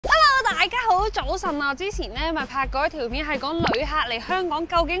大家好，早晨啊！之前咧咪拍過一條片係講旅客嚟香港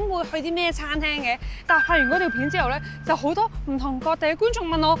究竟會去啲咩餐廳嘅，但係拍完嗰條片之後咧，就好多唔同各地嘅觀眾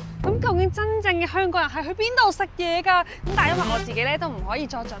問我，咁究竟真正嘅香港人係去邊度食嘢㗎？咁但係因為我自己咧都唔可以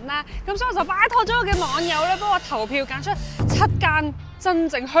作準啦，咁所以我就拜託咗我嘅網友咧幫我投票揀出7間真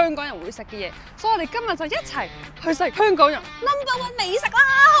正香港人會食嘅嘢，所以我哋今日就一齊去食香港人No.1美食啦！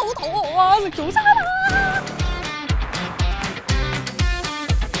好肚餓啊，食早餐啦！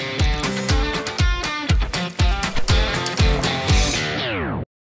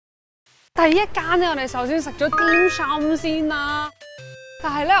第一間咧，我哋首先食咗點心先啦。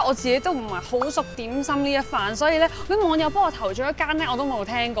但係咧，我自己都唔係好熟點心呢一範，所以咧，啲網友幫我投咗一間咧，我都冇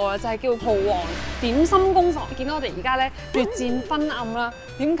聽過嘅，就係叫豪王點心工房。見到我哋而家咧越漸昏暗啦，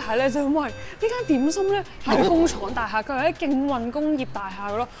點解咧？就因為呢間點心咧係工廠大廈，佢係喺勁運工業大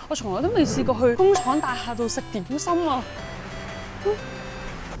廈嘅咯。我從來都未試過去工廠大廈度食點心啊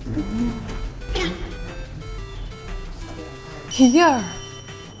！Here。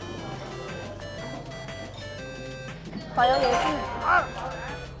快有嘢先！嚇？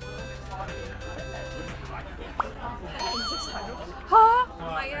唔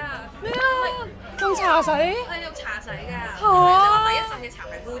係啊！咩啊？用茶洗？係用茶洗㗎。嚇！因為第一陣嘅茶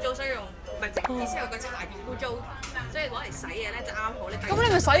係污糟，所以用唔係直意思係個茶葉污糟，所以攞嚟洗嘢咧就啱好咧。咁你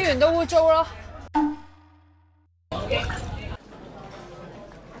咪洗完都污糟咯。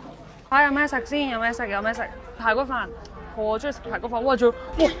嚇！有咩食先？有咩食？有咩食？排骨飯。我中意食排骨飯，哇！仲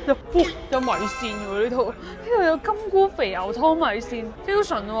有米線喎呢度，有金菇肥牛湯米線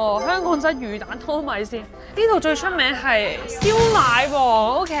fusion 喎，香港仔魚蛋湯米線。呢度最出名係燒賣喎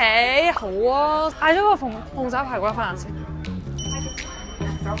 ，OK 好啊，嗌咗個鳳爪排骨飯先。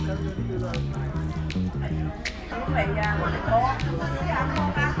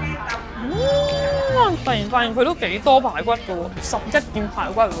突然發現佢都幾多排骨嘅喎，11件排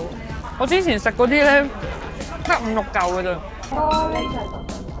骨喎。我之前食嗰啲咧。得5、6嚿嘅啫。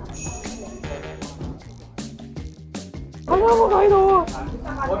我啱啱睇到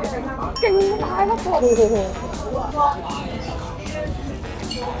啊，勁大粒喎！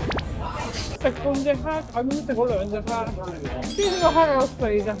食半隻蝦，咁食咗2隻蝦，邊個蝦有4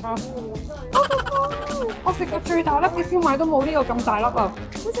隻蝦？我食過最大粒嘅燒賣都冇呢個咁大粒啊！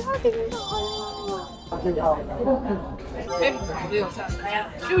嗰隻蝦點大啊！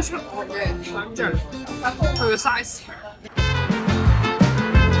超出我嘅想像，佢嘅 size。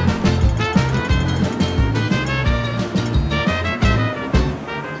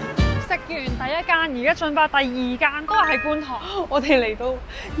食完第一間，而家進發第2間，都係喺觀塘。我哋嚟到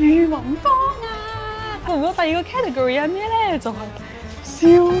裕民坊啊！估唔到第2個 category 係咩咧？就係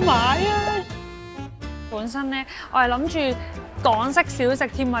燒賣啊！本身咧，我係諗住港式小食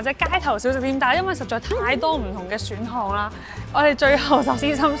店或者街頭小食店，但係因為實在太多唔同嘅選項啦，我哋最後就私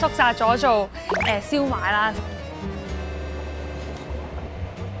心縮窄咗做燒賣啦。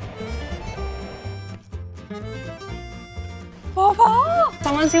婆婆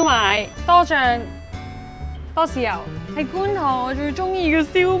，10蚊燒賣，多醬多豉油，係觀塘我最中意嘅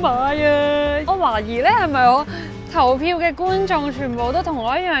燒賣啊！我懷疑咧係咪我投票嘅觀眾全部都同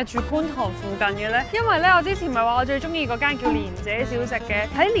我一樣係住觀塘附近嘅咧，因為咧我之前咪話我最中意嗰間叫蓮姐小食嘅，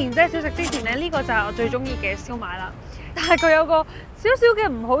喺蓮姐小食之前咧呢個就係我最中意嘅燒賣啦。但係佢有個少少嘅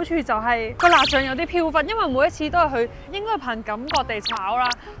唔好處就係個辣醬有啲飄忽，因為每一次都係佢應該憑感覺地炒啦，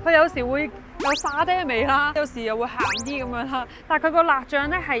佢有時會有沙爹味啦，有時又會鹹啲咁樣啦。但係佢個辣醬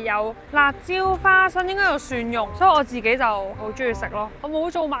咧係有辣椒、花生，應該有蒜蓉，所以我自己就好中意食咯。我冇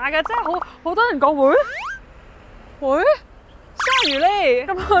做馬嘅，真係好多人講會。喂，鯊魚咧，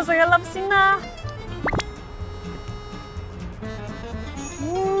咁我食一粒先啦。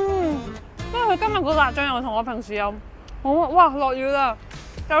因為佢今日個辣醬又同我平時有好，哇落雨啦，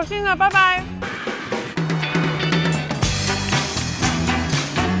走先啦，拜拜。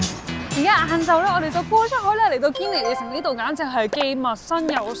而家晏晝咧，我哋就過出海咧，嚟到堅尼地城呢度，簡直係既陌生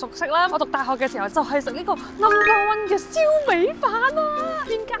又熟悉啦。我讀大學嘅時候就係食呢個No.1嘅燒味飯啊，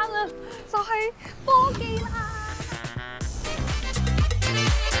邊間啊？就係科記啦。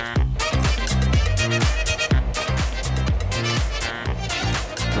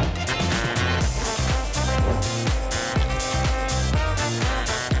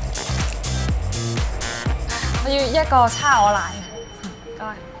我要一個叉我奶，唔該。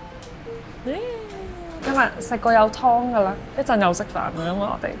今日食過有湯噶啦，一陣又食飯啦，因為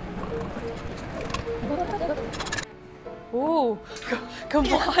我哋。哦，咁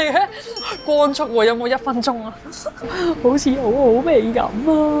快嘅，光速喎，有冇1分鐘啊？好似好好味咁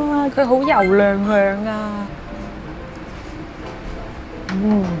啊！佢好油亮亮啊，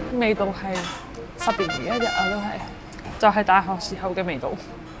味道係10年如一日啊，都係，就係大學時候嘅味道。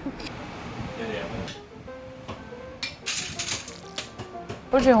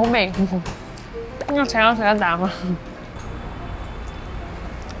好似好味，應該請我食一啖啊！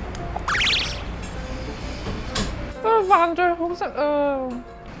飯最好食啊！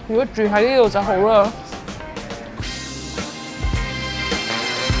如果住喺呢度就好啦。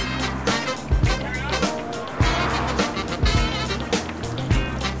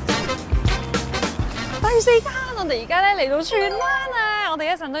第4間，我哋而家咧嚟到荃灣啊！我哋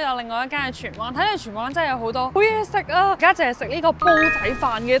一陣都有另外一間嘅荃灣，睇嚟荃灣真係有好多好嘢食啊！而家淨係食呢個煲仔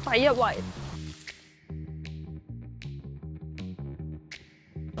飯嘅第一位。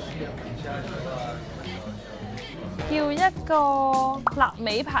要一個臘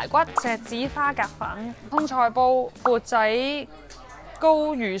味排骨、錫紙花甲粉、通菜煲、缽仔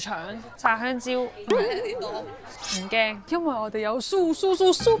糕魚腸、炸香蕉。唔驚，因為我哋有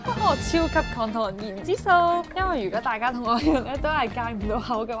SuperHOT 超級抗糖燃脂素。因為如果大家同我一樣咧，都係戒唔到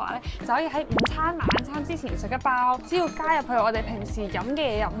口嘅話咧，就可以喺午餐、晚餐之前食一包。只要加入去我哋平時飲嘅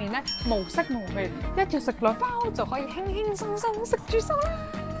嘢入面咧，無色無味，一日食2包就可以輕輕鬆鬆食住晒啦。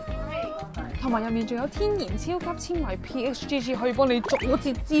同埋入面仲有天然超級纖維 PHGG， 可以幫你阻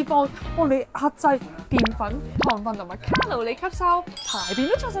截脂肪，幫你壓制澱粉、糖分同埋卡路里吸收，排便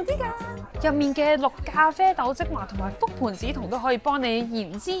都暢順啲㗎。入面嘅綠咖啡豆精華同埋覆盆子酮都可以幫你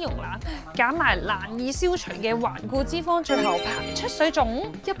燃脂溶腩，減埋難以消除嘅頑固脂肪，最後排出水腫。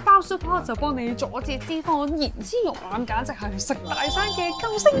一包 SuperHOT 就幫你阻截脂肪、燃脂溶腩，簡直係食大餐嘅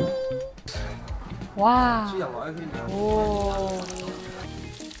救星！哇！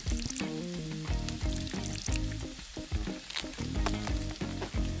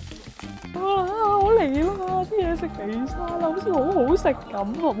哦！我嚟啦！啲嘢食嚟晒啦，好似好好食咁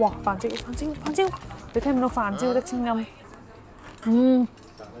啊！哇！飯焦，你聽唔到飯焦的聲音？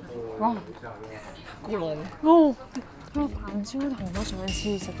哇！哦，個飯焦同我上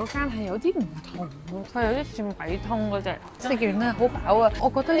次食嗰間係有啲唔同喎，佢有啲似米通嗰隻，食完咧好飽啊！我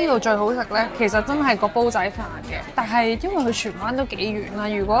覺得呢度最好食咧，其實真係個煲仔飯嘅，但係因為佢荃灣都幾遠啦，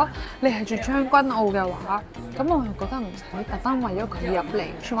如果你係住將軍澳嘅話，咁我又覺得唔使特登為咗佢入嚟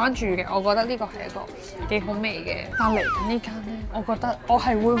荃灣住嘅，我覺得呢個係一個幾好味嘅。但嚟緊呢間咧，我覺得我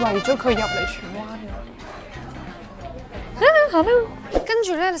係會為咗佢入嚟荃灣嘅。跟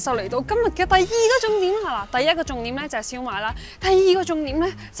住咧就嚟到今日嘅第2個重點啦！第1個重點咧就係燒賣啦，第2個重點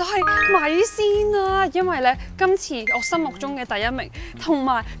咧就係米線啊！因為咧今次我心目中嘅第1名同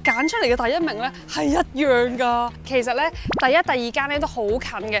埋揀出嚟嘅第1名咧係一樣㗎。其實咧第1、第2間咧都好近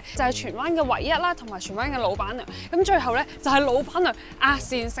嘅，就係荃灣嘅唯一啦，同埋荃灣嘅老闆娘。咁最後咧就係老闆娘壓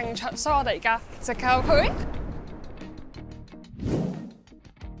線勝出，所以我哋而家就靠佢。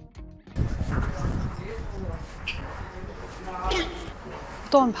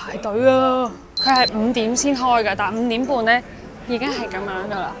多人排隊啊！佢係5點先開㗎，但5點半咧已經係咁樣㗎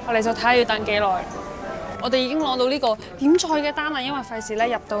啦。我哋就睇下要等幾耐。我哋已經攞到呢個點菜嘅單啦，因為費事咧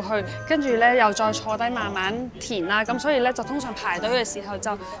入到去，跟住咧又再坐低慢慢填啦。咁所以咧就通常排隊嘅時候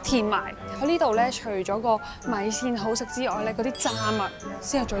就填埋。喺呢度咧，除咗個米線好食之外咧，嗰啲炸物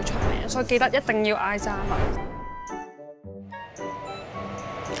先係最出名，所以記得一定要嗌炸物。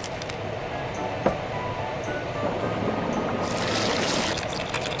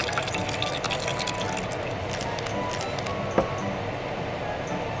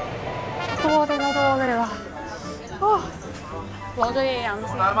到我哋啦！攞咗嘢飲先。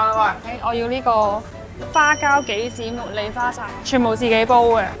我要呢個花膠杞子茉莉花茶，全部自己煲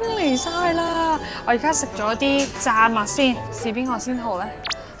嘅。嚟晒啦！我而家食咗啲炸物先，試邊個先好咧？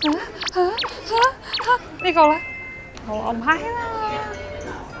呢個咧，好，我唔客氣啦。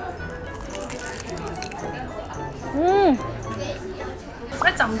一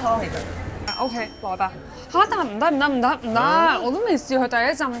浸湯其實。OK， 來吧。嚇！但係唔得，我都未試佢第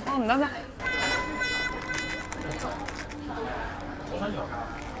1浸湯，唔得咩？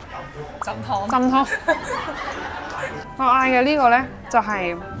浸湯。我嗌嘅呢個咧就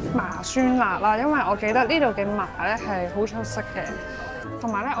係麻酸辣啦，因為我記得呢度嘅麻咧係好出色嘅，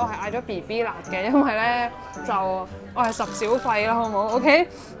同埋咧我係嗌咗 BB 辣嘅，因為咧就我係10小費啦，好唔好 ？OK，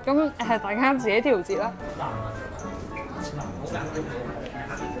 咁大家自己調節啦。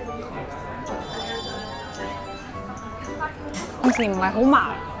有時唔係好麻，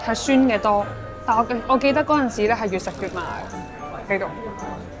係酸嘅多，但我記得嗰陣時咧係越食越麻嘅，繼續。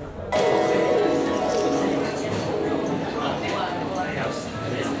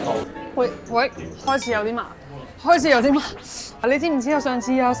喂，開始有啲麻。你知唔知我上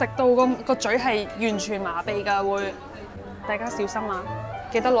次有食到個嘴係完全麻痹㗎，會大家小心啊！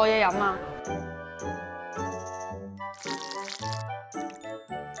記得攞嘢飲啊！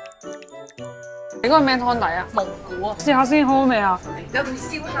你嗰個咩湯底啊？蒙古啊！試下先，好好味啊！有種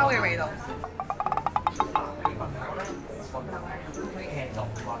燒烤嘅味道。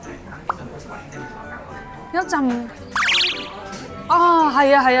有陣啊，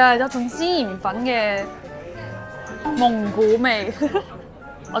係啊係啊，有陣孜然粉嘅蒙古味。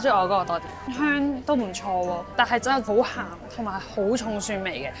我中意我嗰個多啲，香都唔錯喎，但係真係好鹹同埋好重蒜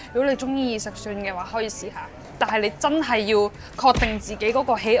味嘅。如果你中意食蒜嘅話，可以試下。但係你真係要確定自己嗰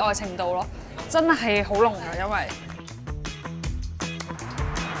個喜愛程度咯，真係好濃㗎，因為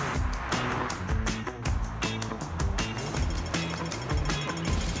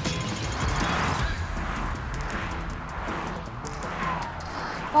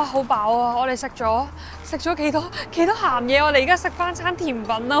哇好飽啊！我哋食咗幾多鹹嘢，我哋而家食翻餐甜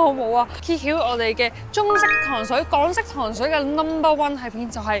品啦，好唔好啊？Kiki，我哋嘅中式糖水、港式糖水嘅 No.1 係邊？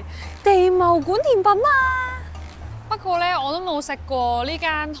就係地茂館甜品啦。不過咧，我都冇食過呢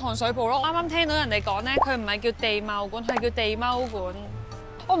間糖水鋪咯。啱啱聽到人哋講咧，佢唔係叫地茂館，係叫地踎館。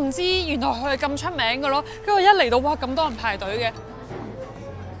我唔知原來佢係咁出名嘅咯。跟住一嚟到，哇咁多人排隊嘅。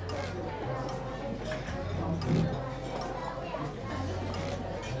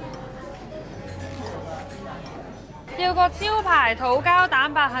要個招牌土膠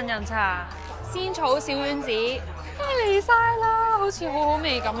蛋白杏仁茶、仙草小丸子，嚟晒啦，好似好好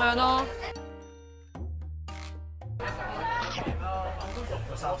味咁樣咯。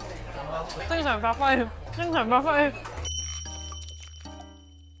正常發揮，正常發揮。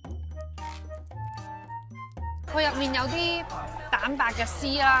佢入面有啲蛋白嘅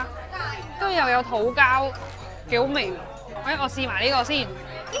絲啦，跟住又有土膠，幾好味。我試埋呢個先。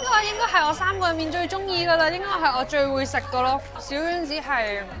呢個應該係我3個入面最中意噶啦，應該係我最會食噶咯。小丸子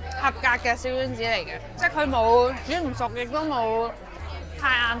係合格嘅小丸子嚟嘅，即係佢冇煮唔熟，亦都冇太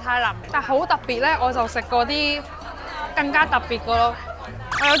硬太腍。但係好特別咧，我就食過啲更加特別嘅咯。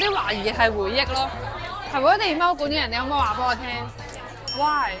我有啲懷疑係回憶咯。係嗰啲地踎館啲人，你可唔可以話俾我聽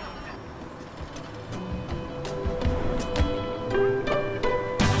 ？Why？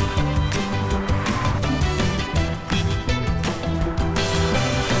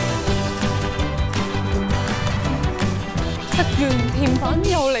食完甜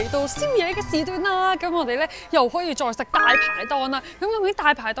品又嚟到宵夜嘅時段啦，咁我哋咧又可以再食大排檔啦。咁究竟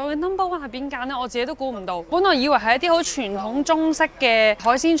大排檔嘅 No.1 係邊間咧？我自己都估唔到。本來以為係一啲好傳統中式嘅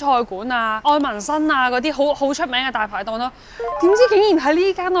海鮮菜館啊、愛民生啊嗰啲好出名嘅大排檔咯，點知竟然係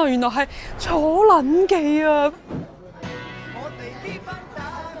呢間啊！原來係楚撚記啊！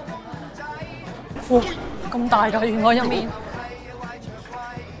哇，咁大㗎，原來入面。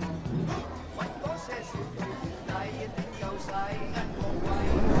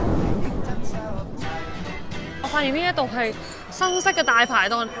我發現呢一度係新式嘅大排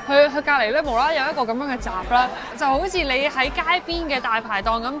檔，佢隔離咧無啦啦有一個咁樣嘅閘啦，就好似你喺街邊嘅大排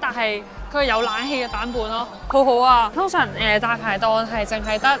檔咁，但係佢有冷氣嘅版本咯，好好啊！通常大排檔係淨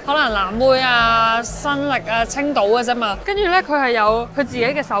係得可能藍妹啊、新力啊、青島嘅啫嘛，跟住咧佢係有佢自己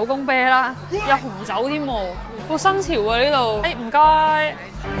嘅手工啤啦，有紅酒添喎，好新潮啊呢度！唔該，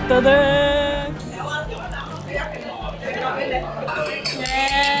噔噔，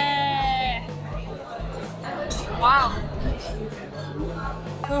哇！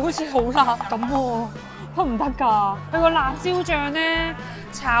佢好似好辣咁喎，得唔得㗎？佢個辣椒醬咧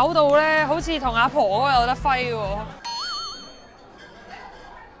炒到咧，好似同阿婆嗰個有得揮喎。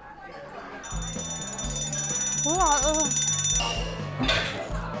好辣啊！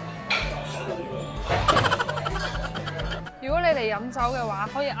如果你嚟飲酒嘅話，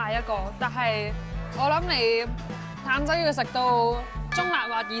可以嗌一個，但係我諗你淡酒要食到中辣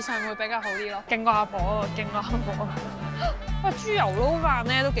或以上會比較好啲咯，勁過阿婆喎，勁過阿婆。喂，豬油撈飯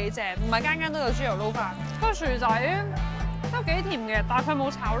咧都幾正，唔係間間都有豬油撈飯。嗰個薯仔都幾甜嘅，但係佢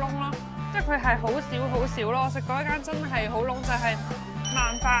冇炒燶咯，即係佢係好少咯。食過一間真係好燶就係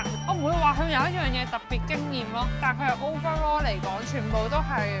萬發，我唔會話佢有一樣嘢特別驚豔咯，但係佢係 overall 嚟講，全部都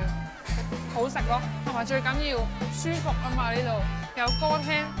係好食咯，同埋最緊要舒服啊嘛！呢度有歌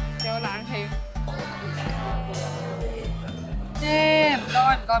聽，有冷氣。唔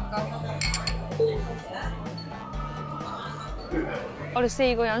該。我哋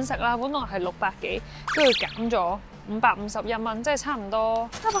4個人食啦，本來係600幾，跟住減咗551蚊，即係差唔多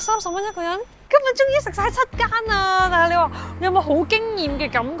130蚊一個人。今日終於食晒7間啦！但係你話有冇好驚豔嘅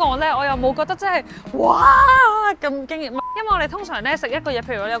感覺咧？我又冇覺得真係哇咁驚豔，因為我哋通常咧食一個嘢，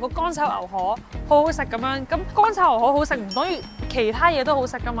譬如我有個乾炒牛河好好食咁樣，咁乾炒牛河好食唔等於其他嘢都好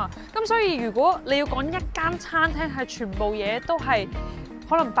食噶嘛。咁所以如果你要講一間餐廳係全部嘢都係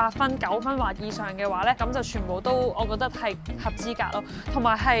可能8分、9分或以上嘅話咧，咁就全部都我覺得係合資格咯，同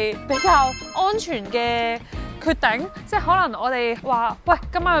埋係比較安全嘅決定，即係可能我哋話喂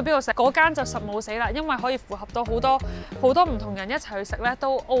今晚去邊度食，嗰間就實冇死啦，因為可以符合到好多唔同人一齊去食咧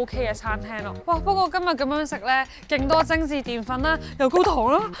都 OK 嘅餐廳咯。哇！不過今日咁樣食咧，勁多精緻澱粉啦，又高糖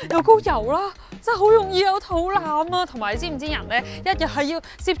啦，又高油啦，真係好容易有肚腩啊！同埋知唔知人咧一日係要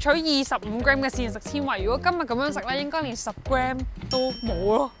攝取25g嘅膳食纖維，如果今日咁樣食咧，應該連10g都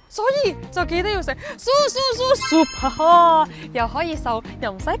冇咯。所以就記得要食SuperHot， 又可以瘦又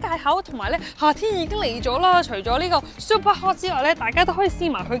唔使戒口，同埋咧夏天已經嚟咗啦。除咗呢個SuperHot之外咧，大家都可以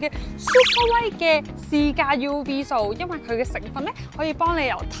試埋佢嘅SuperWhite嘅試加 UV 素，因為佢嘅成分咧可以幫你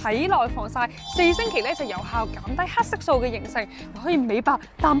由體內防曬4星期咧就有效減低黑色素嘅形成，可以美白、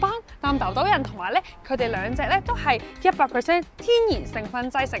淡斑、淡痘痘人，同埋咧佢哋兩隻咧都係100% 天然成分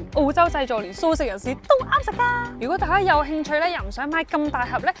製成，澳洲製造，連素食人士都啱食㗎。如果大家有興趣咧，又唔想買咁大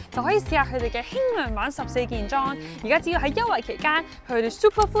盒咧，就可以試下佢哋嘅輕量版14件裝。而家只要喺優惠期間去佢哋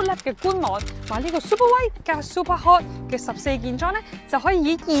Superfood Lab 嘅官網買呢個 SuperWhite 加 SuperHot 嘅14件裝咧，就可以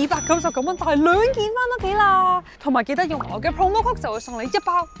以299蚊帶2件翻屋企啦。同埋記得用我嘅 promo code 就會送你1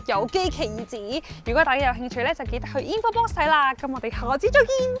包有機奇異籽。如果大家有興趣咧，就記得去 info box 睇啦。咁我哋下次再見，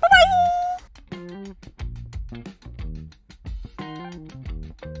拜拜。